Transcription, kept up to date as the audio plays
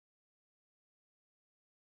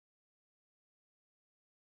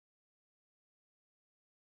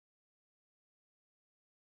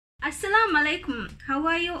Assalamu alaikum. How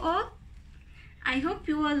are you all? I hope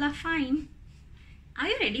you all are fine. Are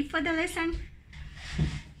you ready for the lesson?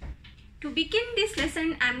 To begin this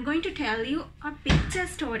lesson, I am going to tell you a picture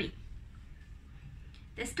story.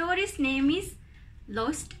 The story's name is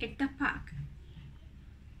Lost at the Park.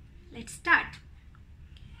 Let's start.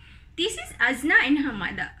 This is Azna and her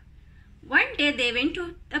mother. One day they went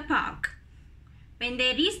to the park. When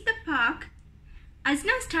they reached the park,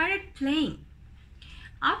 Azna started playing.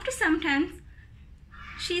 After some time,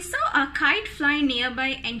 she saw a kite fly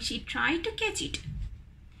nearby and she tried to catch it.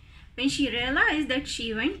 When she realized that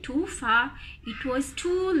she went too far, it was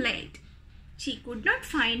too late. She could not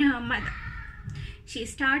find her mother. She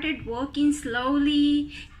started walking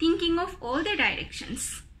slowly, thinking of all the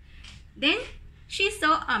directions. Then she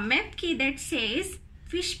saw a map key that says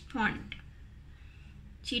Fish Pond.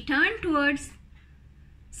 She turned towards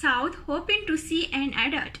south, hoping to see an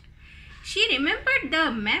adult. She remembered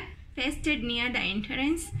the map pasted near the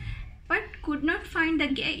entrance, but could not find the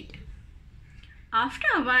gate. After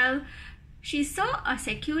a while, she saw a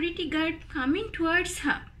security guard coming towards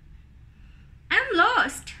her. "I'm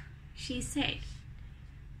lost," she said.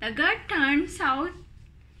 The guard turned south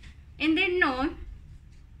and then north.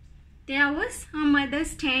 There was her mother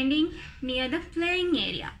standing near the playing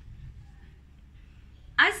area.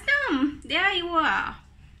 "Asnam, there you are,"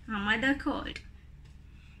 her mother called.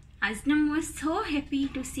 Asnam was so happy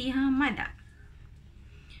to see her mother.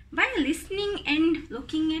 While listening and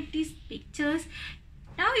looking at these pictures,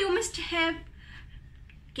 now you must have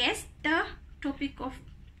guessed the topic of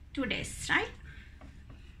today's, right?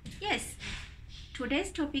 Yes,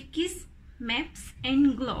 today's topic is maps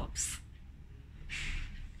and globes.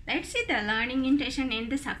 Let's see the learning intention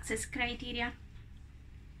and the success criteria.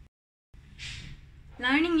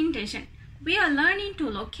 Learning intention. We are learning to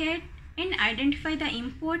locate and identify the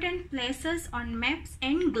important places on maps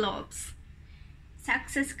and globes.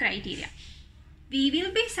 Success criteria. We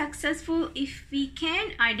will be successful if we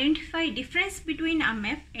can identify difference between a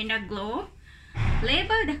map and a globe,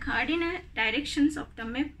 label the cardinal directions of the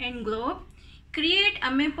map and globe, create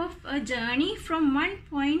a map of a journey from one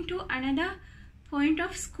point to another point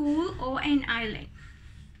of school or an island.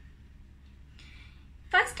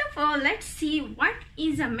 First of all, let's see what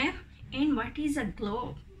is a map and what is a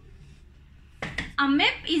globe. A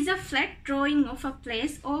map is a flat drawing of a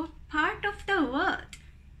place or part of the world.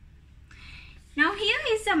 Now here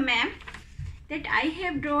is a map that I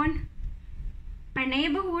have drawn, a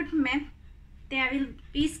neighborhood map. There will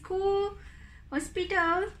be school,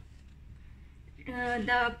 hospital,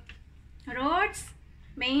 the roads,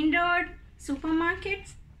 main road,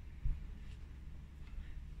 supermarkets.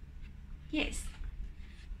 Yes.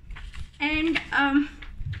 And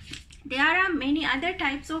there are many other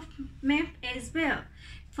types of map as well.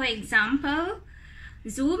 For example,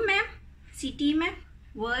 zoo map, city map,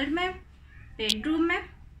 world map, bedroom map,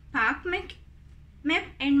 park map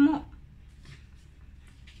and more.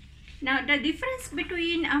 Now the difference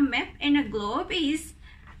between a map and a globe is,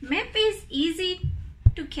 map is easy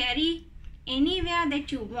to carry anywhere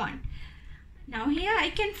that you want. Now here I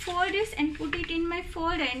can fold this and put it in my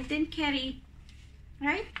folder and then carry,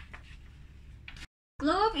 right?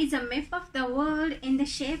 Globe is a map of the world in the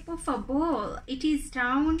shape of a ball. It is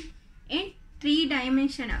round and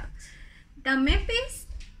three-dimensional. The map is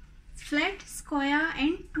flat, square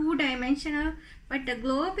and two-dimensional, but the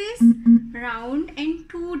globe is round and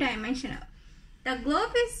two-dimensional. The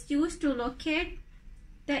globe is used to locate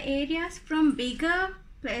the areas from bigger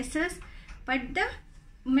places, but the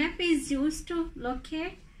map is used to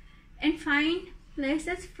locate and find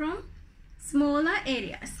places from smaller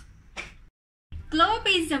areas. Globe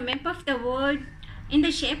is a map of the world in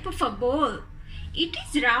the shape of a ball. It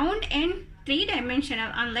is round and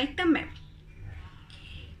three-dimensional, unlike the map.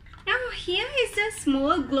 Now here is a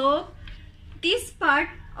small globe. This part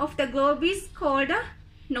of the globe is called the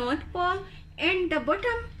North Pole, and the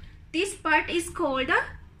bottom, this part is called the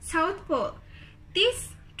South Pole. These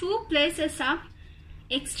two places are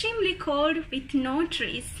extremely cold with no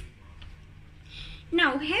trees.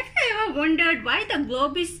 Now, have you ever wondered why the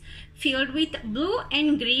globe is filled with blue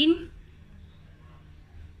and green?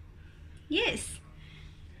 Yes,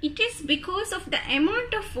 it is because of the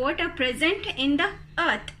amount of water present in the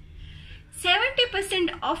earth.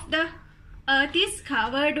 70% of the earth is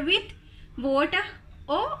covered with water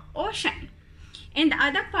or ocean, and the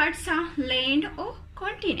other parts are land or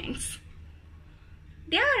continents.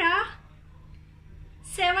 There are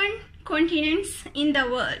 7 continents in the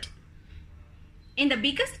world, and the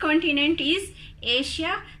biggest continent is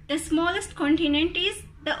Asia. The smallest continent is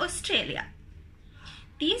the Australia.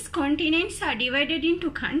 These continents are divided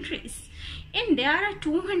into countries. And there are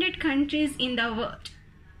 200 countries in the world.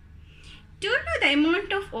 Do you know the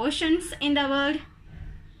amount of oceans in the world?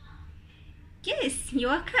 Yes, you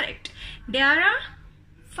are correct. There are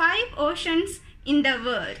 5 oceans in the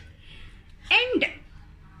world. And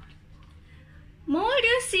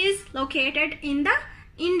Maldives is located in the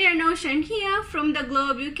Indian Ocean. Here from the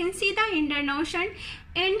globe you can see the Indian Ocean,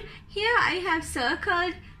 and here I have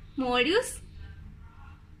circled Maldives,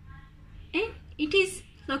 and it is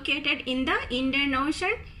located in the Indian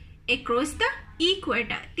Ocean across the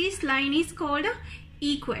equator. This line is called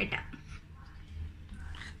the equator.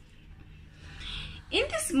 In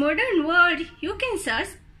this modern world, you can search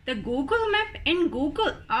the Google Map and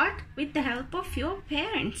Google Earth with the help of your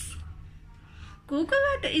parents. Google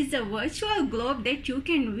Earth is a virtual globe that you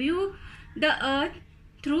can view the Earth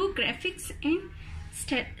through graphics and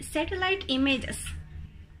satellite images.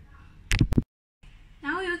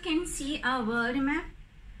 Now you can see a world map.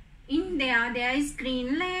 In there is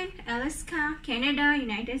Greenland, Alaska, Canada,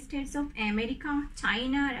 United States of America,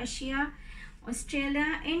 China, Russia,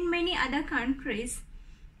 Australia, and many other countries.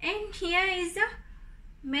 And here is a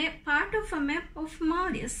map, part of a map of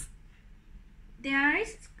Maldives. There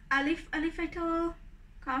is Alif atoll,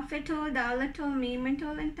 Kaf atoll, Dal atoll, Mim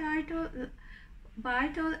atoll, and Thar atoll, Ba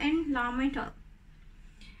atoll, and Lam atoll.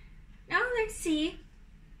 Now let's see.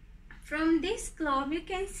 From this globe you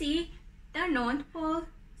can see the North Pole,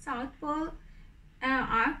 South Pole,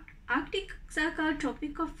 Arctic Circle,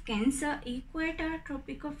 Tropic of Cancer, Equator,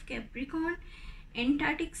 Tropic of Capricorn,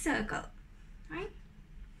 Antarctic Circle, right?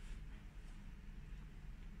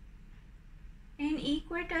 And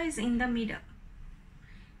equator is in the middle.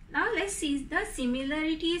 Now let's see the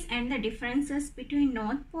similarities and the differences between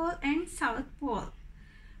North Pole and South Pole.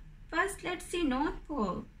 First, let's see North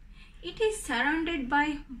Pole. It is surrounded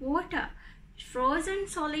by water, frozen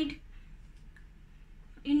solid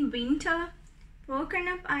in winter, broken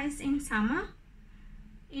up ice in summer.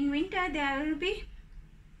 In winter there will be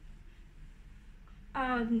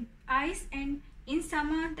ice, and in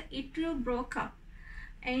summer it will break up.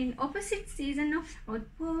 And opposite season of South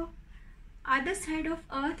Pole, other side of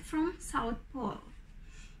Earth from South Pole.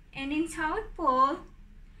 And in South Pole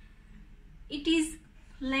it is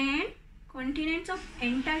land, continents of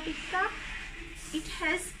Antarctica. It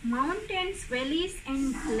has mountains, valleys,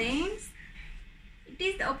 and plains. It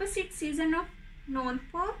is the opposite season of North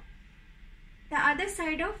Pole, the other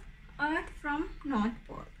side of Earth from North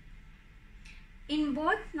Pole. In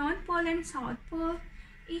both North Pole and South Pole,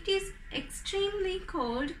 it is extremely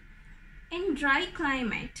cold and dry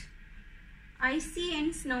climate, icy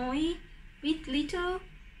and snowy with little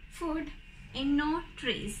food and no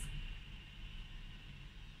trees.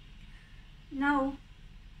 Now,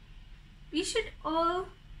 we should all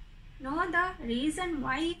know the reason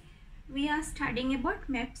why we are studying about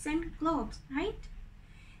maps and globes, right?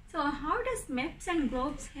 So how does maps and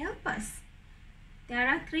globes help us? There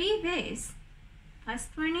are 3 ways. First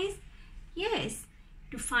one is, yes,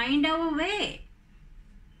 to find our way.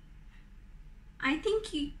 I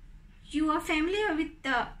think you are familiar with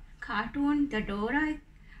the cartoon, the Dora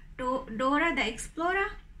the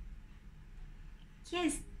Explorer.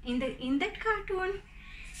 Yes, in that cartoon,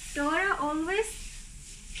 Dora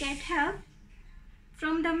always get help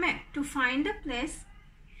from the map to find the place.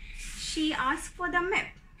 She asks for the map.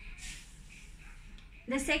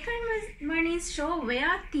 The second one is show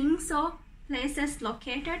where things or places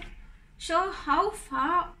located. Show how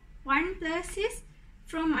far one place is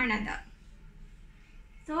from another.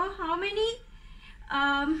 So how many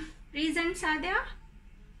reasons are there?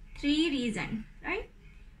 3 reasons, right?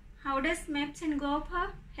 How does maps and globe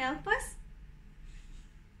help us?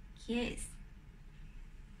 Yes.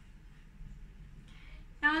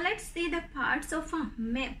 Now let's see the parts of a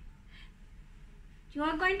map. You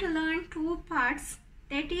are going to learn 2 parts,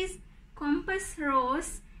 that is compass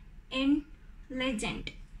rose and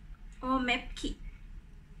legend or map key.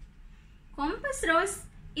 Compass rose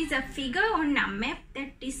is a figure on a map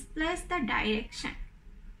that displays the direction.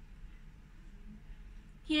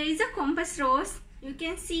 Here is a compass rose. You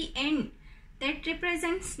can see N that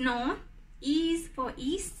represents north, E is for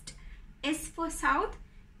east, S for south,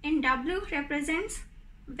 and W represents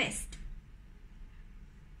west.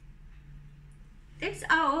 These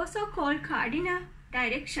are also called cardinal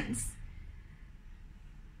directions.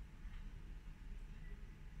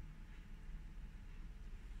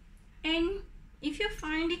 And if you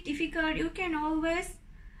find it difficult, you can always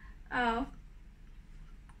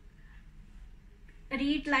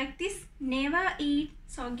read like this: never eat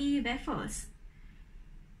soggy wafers.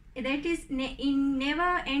 That is, in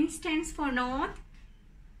never, N stands for north,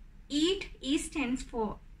 eat, E stands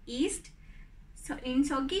for east, So in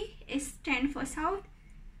Sogi, S stands for south.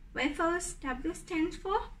 Waffles, W stands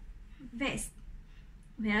for west.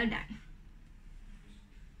 Well done.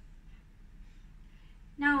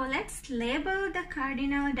 Now let's label the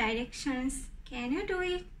cardinal directions. Can you do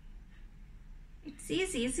it? It's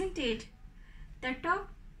easy, isn't it? The top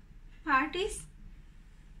part is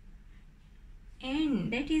N,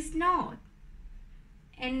 that is north.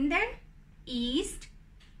 And then east,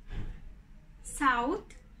 south,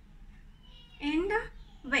 and the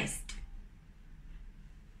west.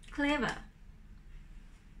 Clever.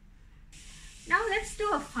 Now let's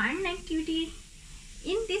do a fun activity.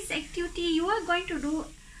 In this activity, you are going to do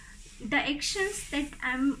the actions that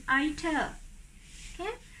I tell.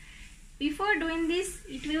 Okay? Before doing this,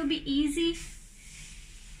 it will be easy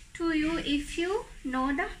to you if you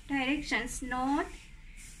know the directions north,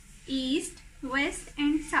 east, west,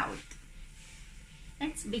 and south.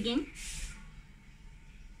 Let's begin.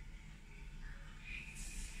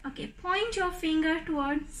 Okay, point your finger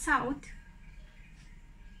towards south.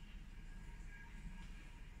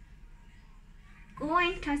 Go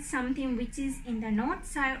and touch something which is in the north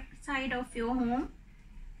side of your home.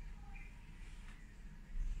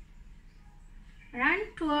 Run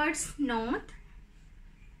towards north.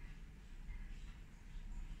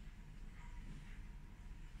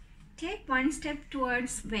 Take one step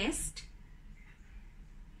towards west.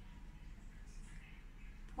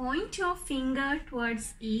 Point your finger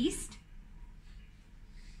towards east.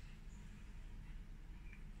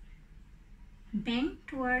 Bend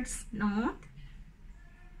towards north.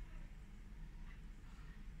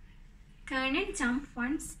 Turn and jump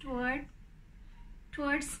once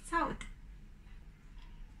towards south.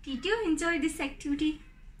 Did you enjoy this activity?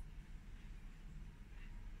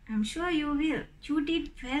 I'm sure you will. You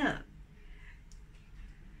did well.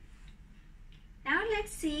 Now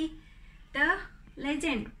let's see the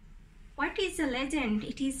legend. What is a legend?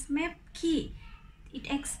 It is map key. It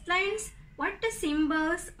explains what the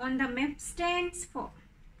symbols on the map stands for.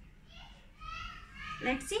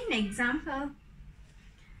 Let's see an example.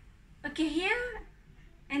 Okay, here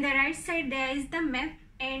on the right side there is the map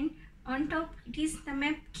and on top it is the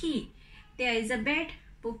map key. There is a bed,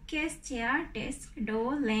 bookcase, chair, desk,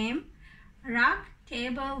 door, lamp, rack,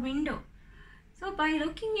 table, window. So by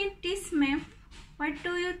looking at this map, what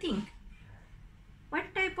do you think?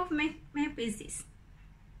 What type of map is this?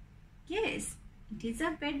 Yes, it is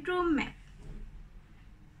a bedroom map.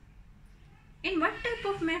 And what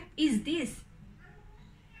type of map is this?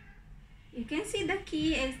 You can see the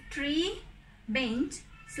key is tree, bench,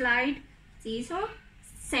 slide, seesaw,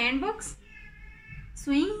 sandbox,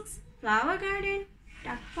 swings, flower garden,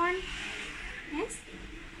 duck pond. Yes,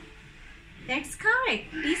 that's correct.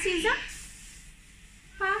 This is a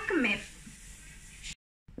park map.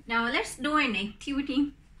 Now let's do an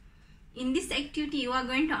activity. In this activity, you are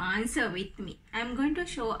going to answer with me. I am going to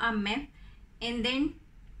show a map and then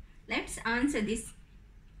let's answer this.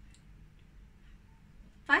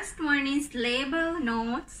 First one is label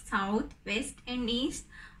north, south, west and east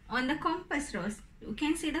on the compass rose. You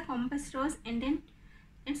can see the compass rose and then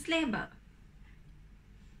it's label.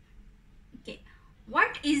 Okay,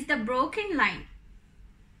 what is the broken line?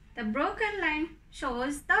 The broken line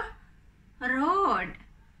shows the road.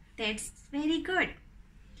 That's very good.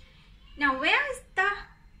 Now where is the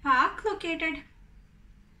park located?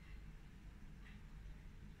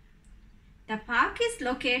 The park is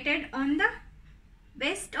located on the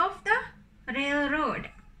west of the railroad.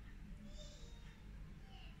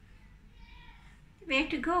 Way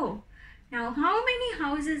to go. Now how many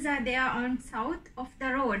houses are there on south of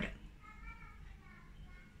the road?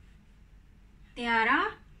 There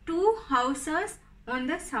are 2 houses on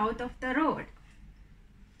the south of the road.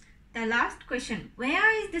 The last question.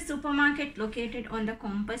 Where is the supermarket located on the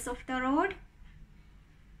compass of the road?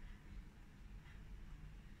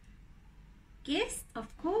 Yes,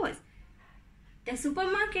 of course. The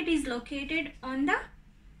supermarket is located on the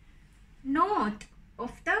north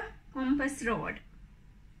of the compass road.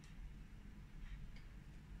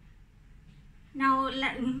 Now,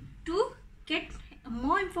 to get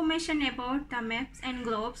more information about the maps and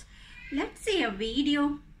globes, let's see a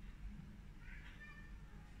video.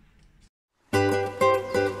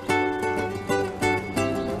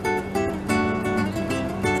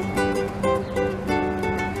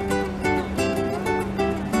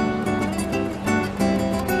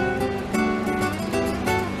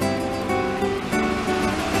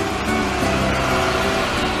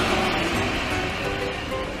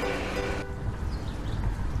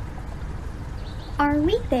 Are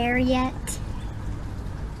we there yet?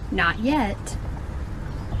 Not yet.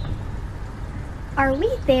 Are we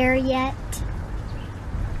there yet?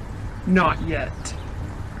 Not yet.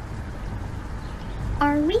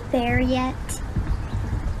 Are we there yet?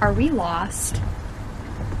 Are we lost?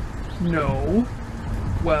 No.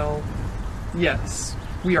 Well, yes,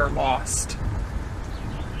 we are lost.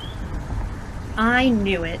 I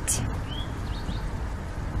knew it.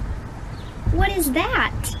 What is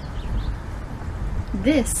that?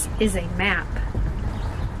 This is a map.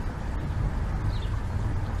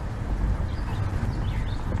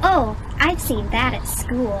 Oh, I've seen that at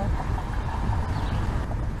school.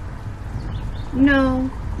 No,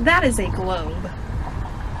 that is a globe.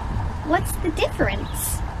 What's the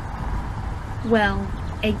difference? Well,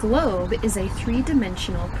 a globe is a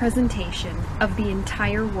three-dimensional presentation of the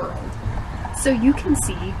entire world, so you can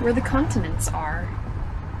see where the continents are.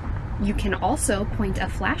 You can also point a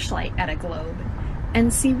flashlight at a globe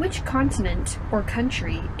and see which continent or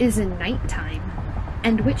country is in nighttime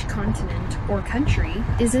and which continent or country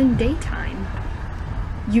is in daytime.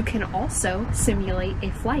 You can also simulate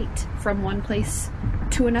a flight from one place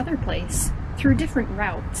to another place through different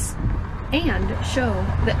routes and show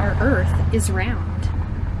that our Earth is round.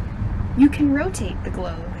 You can rotate the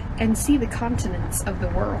globe and see the continents of the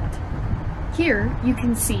world. Here you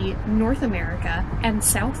can see North America and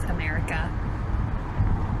South America.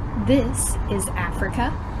 This is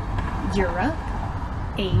Africa, Europe,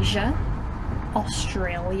 Asia,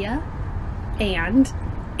 Australia, and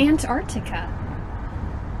Antarctica.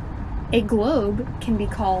 A globe can be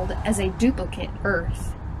called as a duplicate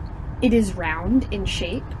Earth. It is round in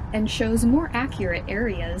shape and shows more accurate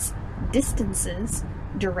areas, distances,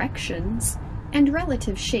 directions, and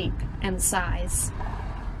relative shape and size.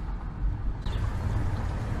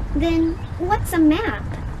 Then what's a map?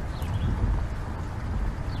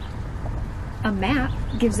 A map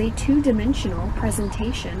gives a two-dimensional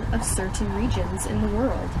presentation of certain regions in the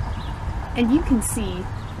world. And you can see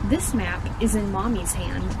this map is in Mommy's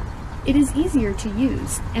hand. It is easier to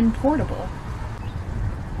use and portable.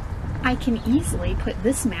 I can easily put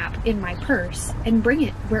this map in my purse and bring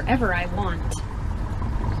it wherever I want.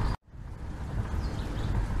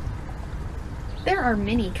 There are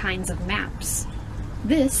many kinds of maps.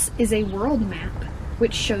 This is a world map,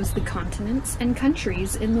 which shows the continents and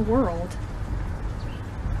countries in the world.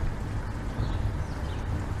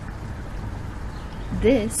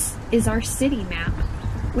 This is our city map,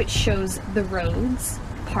 which shows the roads,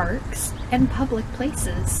 parks, and public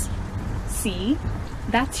places. See?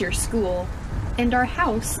 That's your school, and our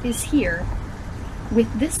house is here.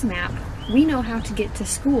 With this map, we know how to get to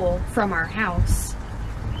school from our house.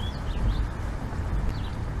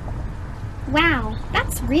 Wow,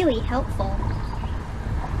 that's really helpful.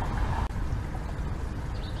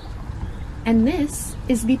 And this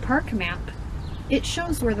is the park map. It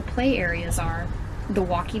shows where the play areas are, the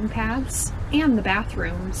walking paths, and the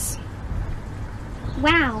bathrooms.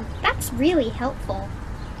 Wow, that's really helpful.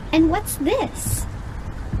 And what's this?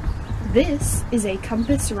 This is a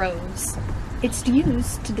compass rose. It's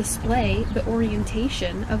used to display the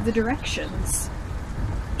orientation of the directions.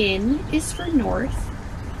 N is for north,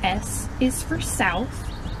 S is for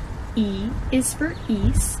south, E is for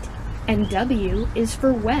east, and W is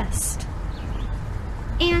for west.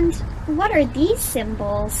 And what are these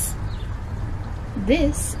symbols?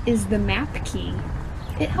 This is the map key.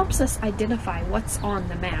 It helps us identify what's on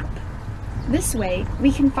the map. This way,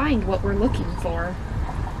 we can find what we're looking for.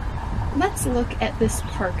 Let's look at this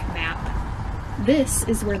park map. This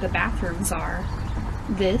is where the bathrooms are.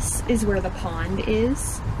 This is where the pond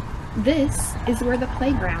is. This is where the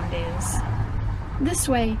playground is. This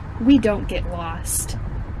way, we don't get lost.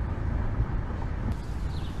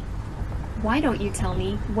 Why don't you tell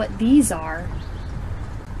me what these are?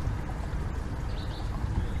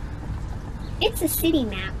 It's a city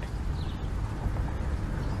map.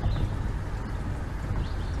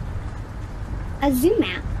 A zoo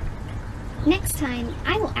map. Next time,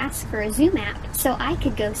 I will ask for a zoo map so I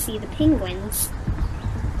could go see the penguins.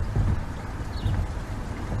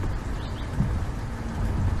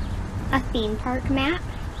 A theme park map.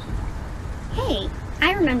 Hey,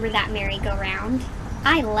 I remember that merry-go-round.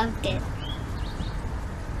 I loved it.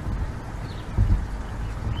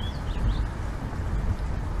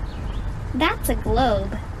 That's a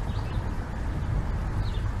globe.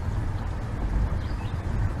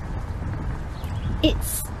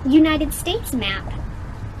 It's United States map.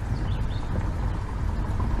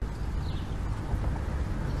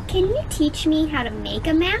 Can you teach me how to make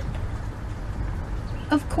a map?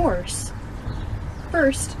 Of course.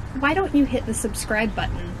 First, why don't you hit the subscribe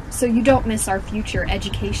button so you don't miss our future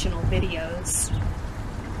educational videos?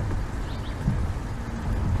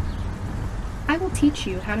 I will teach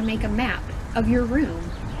you how to make a map of your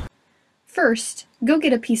room. First, go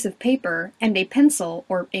get a piece of paper and a pencil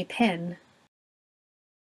or a pen.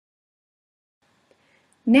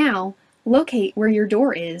 Now, locate where your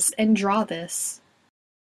door is and draw this.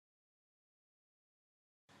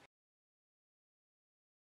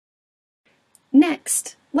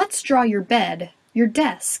 Next, let's draw your bed, your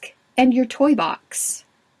desk, and your toy box.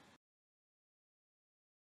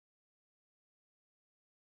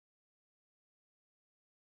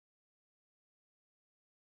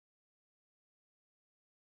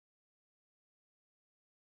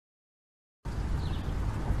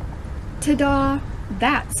 Ta-da!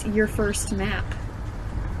 That's your first map.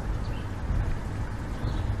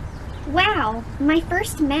 Wow, my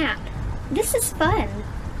first map. This is fun.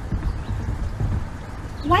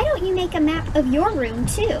 Why don't you make a map of your room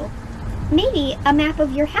too? Maybe a map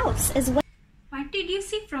of your house as well. What did you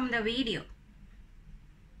see from the video?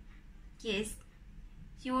 Yes,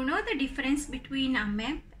 you know the difference between a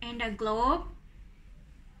map and a globe,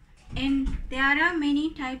 and there are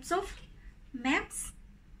many types of maps.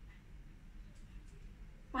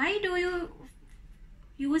 Why do you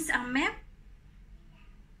use a map?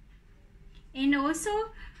 And also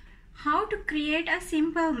how to create a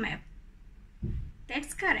simple map.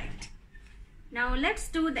 That's correct. Now let's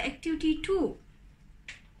do the activity 2.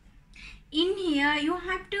 In here you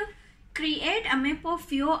have to create a map of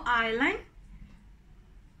your island.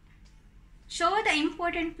 Show the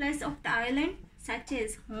important place of the island such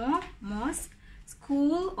as home, mosque,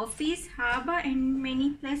 school, office, harbor, and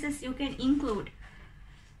many places you can include.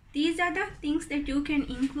 These are the things that you can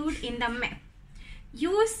include in the map.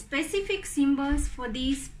 Use specific symbols for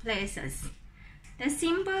these places. The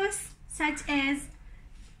symbols such as,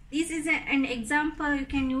 this is an example you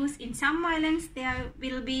can use. In some islands there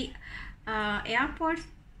will be airports.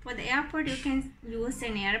 For the airport you can use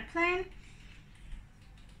an airplane.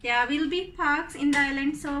 There will be parks in the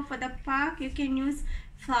island, so for the park you can use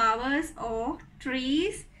flowers or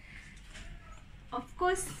trees. Of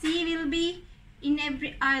course, sea will be in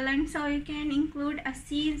every island, so you can include a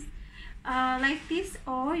sea like this,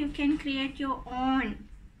 or you can create your own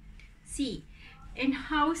sea. And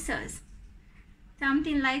houses,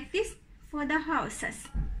 something like this for the houses.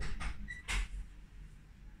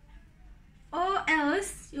 Or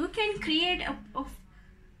else you can create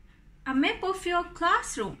a map of your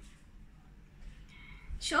classroom.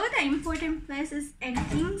 Show the important places and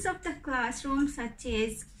things of the classroom such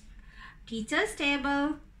as teacher's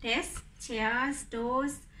table, desk, chairs,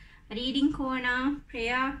 doors, reading corner,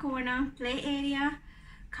 prayer corner, play area,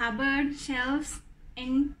 cupboard, shelves,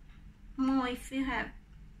 and more if you have.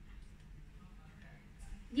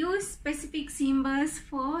 Use specific symbols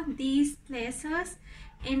for these places,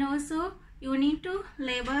 and also you need to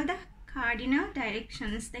label the cardinal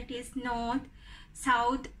directions, that is north,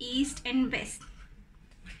 south, east, and west.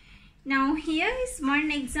 Now here is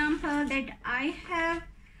one example that I have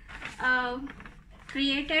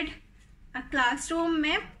created a classroom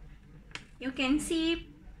map. You can see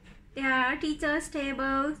there are teacher's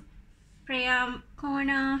table, prayer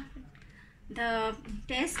corner, the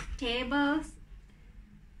desk, tables,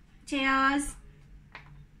 chairs.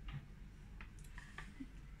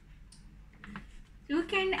 You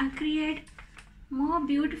can create more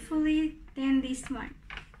beautifully than this one.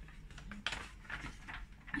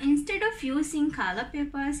 Instead of using color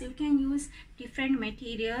papers, you can use different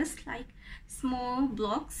materials like small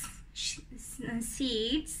blocks,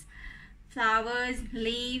 seeds, flowers,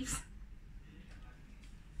 leaves.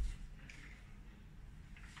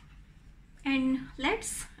 And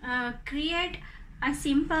let's create a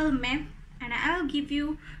simple map, and I'll give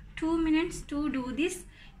you 2 minutes to do this.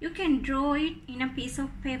 You can draw it in a piece of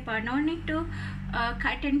paper. No need to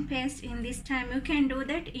cut and paste in this time. You can do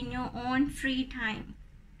that in your own free time.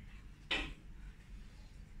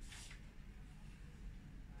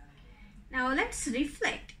 Now let's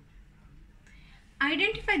reflect.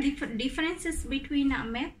 Identify the differences between a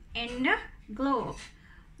map and a globe.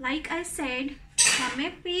 Like I said, a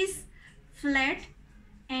map is flat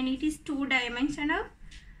and it is two-dimensional.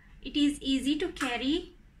 It is easy to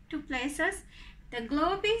carry to places. The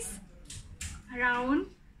globe is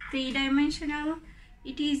round, three-dimensional.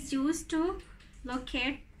 It is used to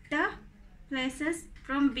locate the places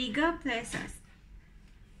from bigger places.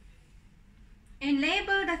 And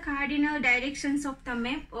label the cardinal directions of the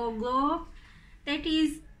map or globe, that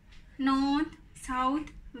is north, south,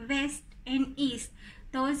 west, and east.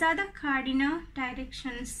 Those are the cardinal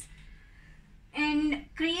directions. And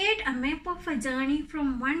create a map of a journey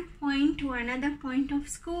from one point to another point of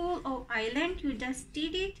school or island. You just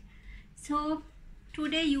did it. So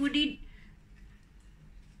today you did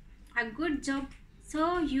a good job.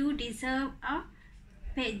 So you deserve a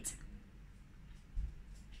page.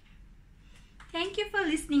 Thank you for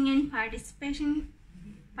listening and participating.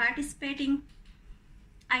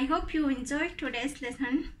 I hope you enjoyed today's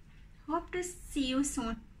lesson. Hope to see you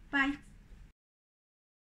soon. Bye.